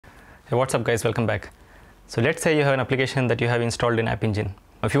Hey, what's up guys, welcome back. So let's say you have an application that you have installed in App Engine.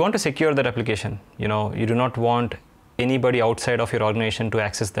 If you want to secure that application, you do not want anybody outside of your organization to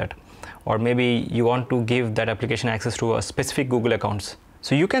access that, or maybe you want to give that application access to a specific Google accounts.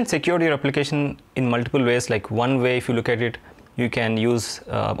 So you can secure your application in multiple ways. Like one way, if you look at it, you can use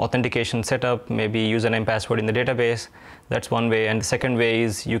authentication setup, maybe username password in the database. That's one way. And the second way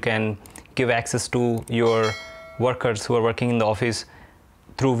is you can give access to your workers who are working in the office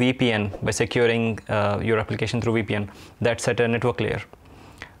through VPN by securing your application through VPN. That's at a network layer.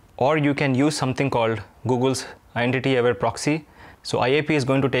 Or you can use something called Google's Identity-Aware Proxy. So IAP is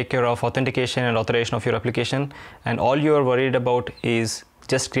going to take care of authentication and authorization of your application, and all you are worried about is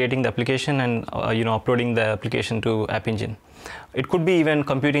just creating the application and uploading the application to App Engine. It could be even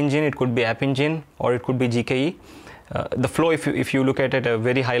Compute Engine, it could be App Engine, or it could be GKE. The flow, if you look at it at a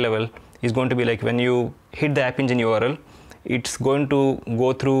very high level, is going to be like when you hit the App Engine URL, it's going to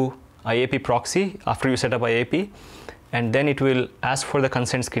go through IAP proxy after you set up IAP, and then it will ask for the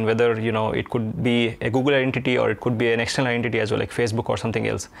consent screen, whether it could be a Google identity or it could be an external identity as well, like Facebook or something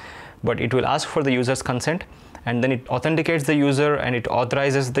else. But it will ask for the user's consent, and then it authenticates the user and it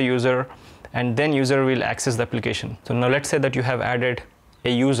authorizes the user, and then user will access the application. So now let's say that you have added a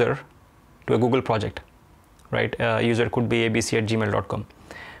user to a Google project, right? User could be abc@gmail.com.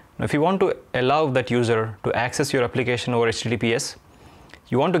 Now, if you want to allow that user to access your application over HTTPS,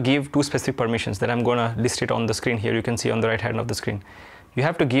 you want to give two specific permissions that I'm going to list it on the screen here. You can see on the right hand of the screen. You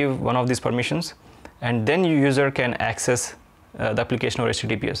have to give one of these permissions, and then your user can access the application over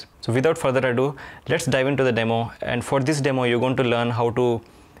HTTPS. So without further ado, let's dive into the demo. And for this demo, you're going to learn how to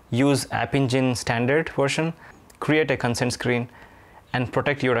use App Engine standard version, create a consent screen, and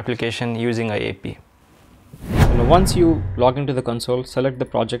protect your application using IAP. Now, once you log into the console, select the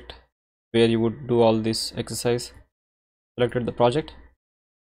project where you would do all this exercise. Selected the project,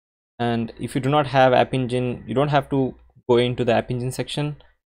 and if you do not have App Engine, you don't have to go into the App Engine section.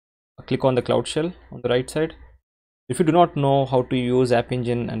 Click on the Cloud Shell on the right side. If you do not know how to use App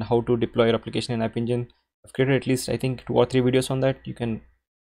Engine and how to deploy your application in App Engine, I've created at least I think 2 or 3 videos on that. You can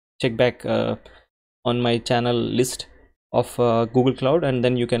check back on my channel list of Google Cloud, and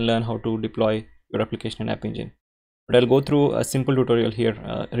then you can learn how to deploy your application in App Engine. But I'll go through a simple tutorial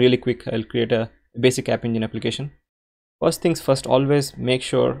here really quick. I'll create a basic App Engine application. First things first, always make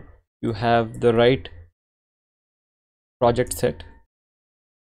sure you have the right project set.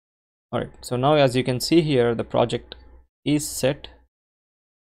 Alright, so now as you can see here, the project is set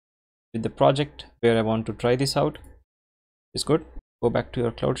with the project where I want to try this out. It's good. Go back to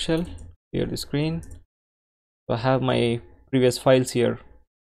your Cloud Shell, clear the screen. So I have my previous files here.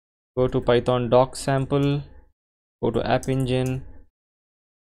 Go to Python doc sample, go to App Engine,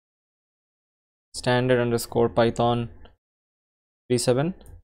 standard_python 37.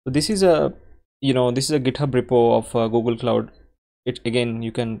 So this is a GitHub repo of Google Cloud. Again,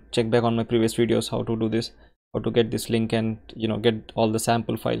 you can check back on my previous videos how to do this, how to get this link, and get all the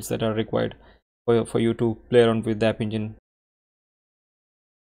sample files that are required for you to play around with the App Engine.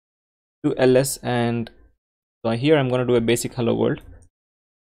 To ls, and so here I'm going to do a basic hello world.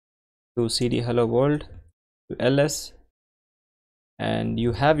 To cd hello world, to ls, and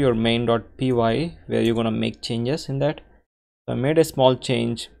you have your main.py where you're going to make changes in that. So I made a small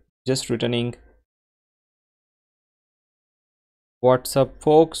change, just returning what's up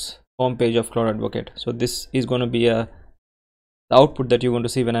folks, homepage of Cloud Advocate. So this is going to be the output that you're going to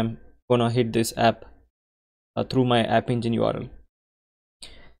see when I'm going to hit this app through my App Engine URL.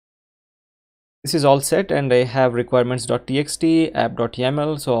 This is all set, and I have requirements.txt,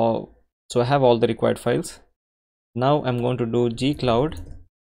 app.yaml, so I have all the required files. Now I'm going to do gcloud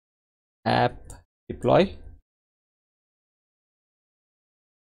app deploy.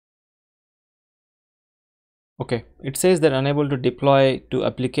 Okay, it says that unable to deploy to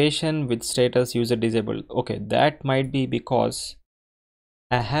application with status user disabled. Okay, that might be because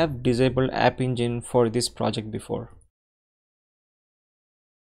I have disabled App Engine for this project before.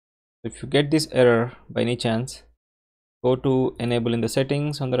 If you get this error by any chance, go to enable in the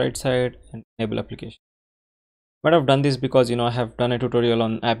settings on the right side and enable application. But I've done this because I have done a tutorial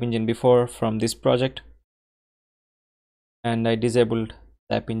on App Engine before from this project, and I disabled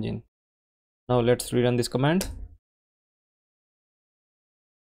the App Engine. Now let's rerun this command.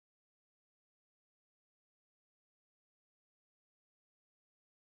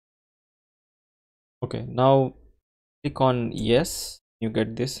 Okay, now click on yes, you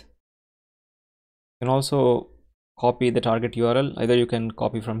get this. You can also copy the target URL. Either you can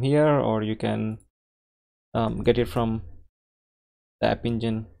copy from here, or you can get it from the App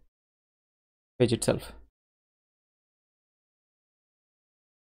Engine page itself.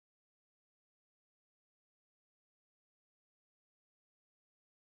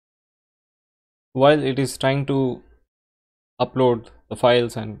 While it is trying to upload the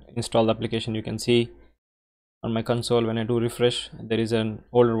files and install the application, you can see on my console when I do refresh, there is an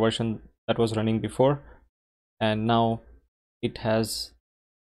older version that was running before, and now it has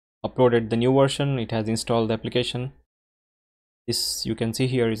uploaded the new version, it has installed the application. This you can see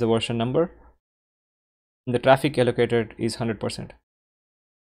here is the version number, and the traffic allocated is 100%.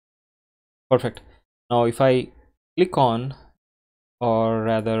 Perfect. Now if I click on, or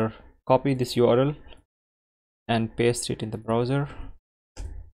rather copy this URL and paste it in the browser,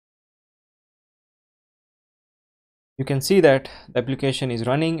 you can see that the application is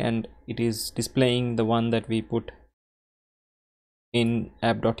running and it is displaying the one that we put in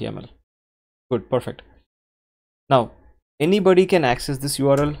app.yml. Good, perfect. Now anybody can access this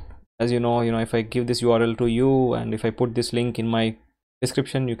URL. As you know, if I give this URL to you and if I put this link in my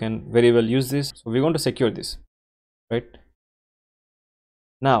description, you can very well use this. So we're going to secure this, right?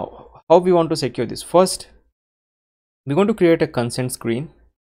 Now how we want to secure this? First, we're going to create a consent screen.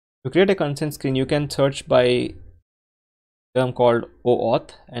 To create a consent screen, you can search by term called OAuth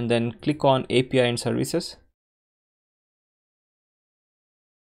and then click on API and services.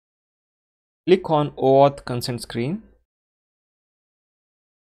 Click on OAuth consent screen.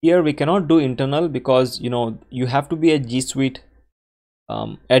 Here we cannot do internal because you have to be a G Suite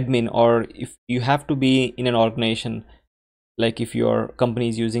admin, or if you have to be in an organization, like if your company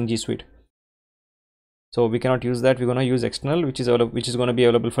is using G Suite. So we cannot use that. We're going to use external, which is going to be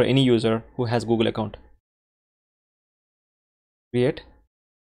available for any user who has Google account. Create,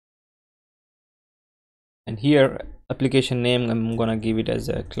 and here application name, I'm gonna give it as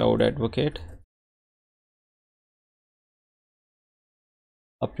a Cloud Advocate.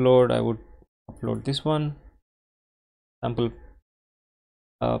 Upload, I would upload this one, sample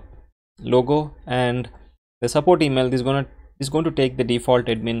logo, and the support email is going to take the default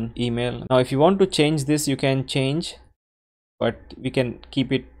admin email. Now if you want to change this, you can change, but we can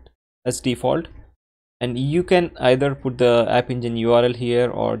keep it as default, and you can either put the App Engine URL here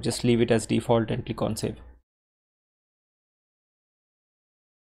or just leave it as default and click on save.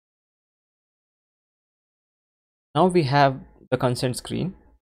 Now we have the consent screen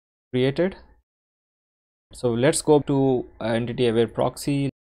created. So let's go to Identity-Aware Proxy.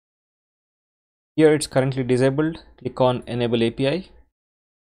 Here it's currently disabled. Click on Enable API.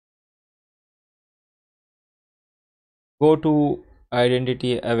 Go to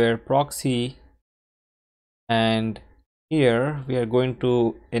Identity-Aware Proxy, and here we are going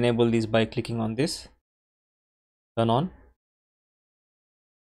to enable this by clicking on this. Turn on.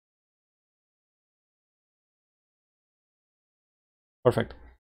 Perfect.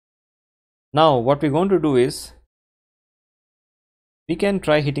 Now what we're going to do is we can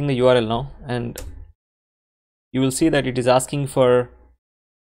try hitting the URL now, and you will see that it is asking for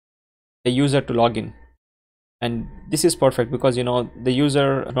a user to log in, and this is perfect because the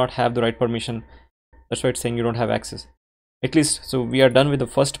user does not have the right permission. That's why it's saying you don't have access, at least. So we are done with the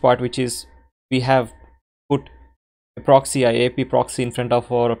first part, which is we have put a proxy, IAP proxy in front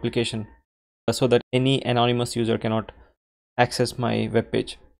of our application so that any anonymous user cannot access my web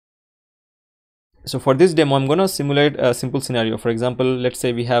page. So for this demo, I'm going to simulate a simple scenario. For example, let's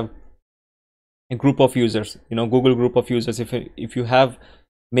say we have a group of users, Google group of users. If you have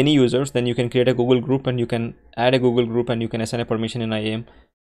many users, then you can create a Google group and you can add a Google group and you can assign a permission in IAM.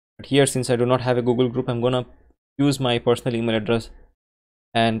 But here, since I do not have a Google group, I'm going to use my personal email address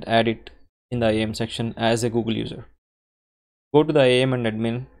and add it in the IAM section as a Google user. Go to the IAM and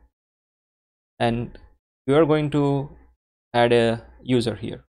admin, and you are going to add a user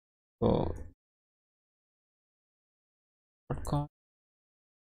here. So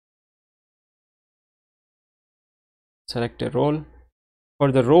select a role.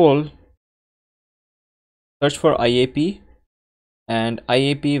 For the role, search for IAP, and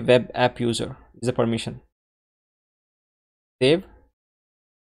IAP web app user is a permission. Save.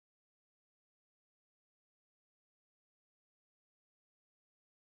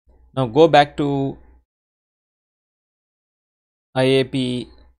 Now go back to IAP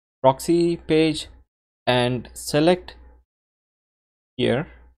proxy page and select here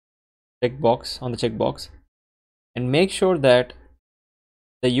checkbox on the checkbox, and make sure that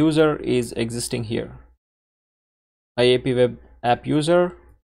the user is existing here, IAP web app user,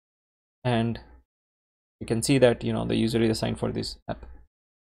 and you can see that the user is assigned for this app.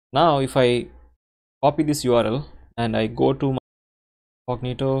 Now if I copy this URL and I go to my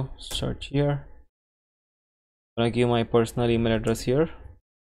incognito, search here, I'm gonna give my personal email address here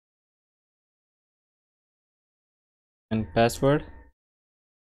and password.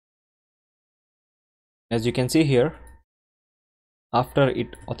 As you can see here, after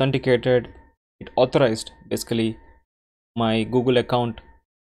it authenticated it authorized basically my Google account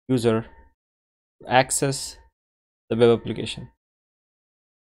user to access the web application.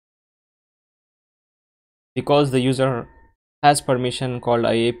 Because the user has permission called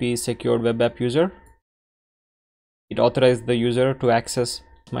IAP secured web app user, it authorized the user to access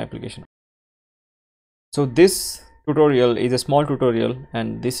my application. So this tutorial is a small tutorial,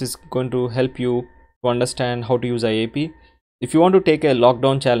 and this is going to help you to understand how to use IAP. If you want to take a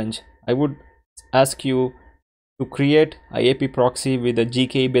lockdown challenge, I would ask you to create IAP proxy with a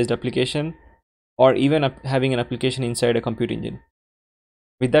GKE based application, or even having an application inside a compute engine.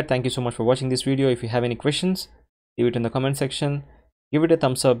 With that, thank you so much for watching this video. If you have any questions, leave it in the comment section. Give it a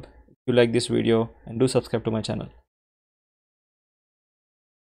thumbs up if you like this video, and do subscribe to my channel.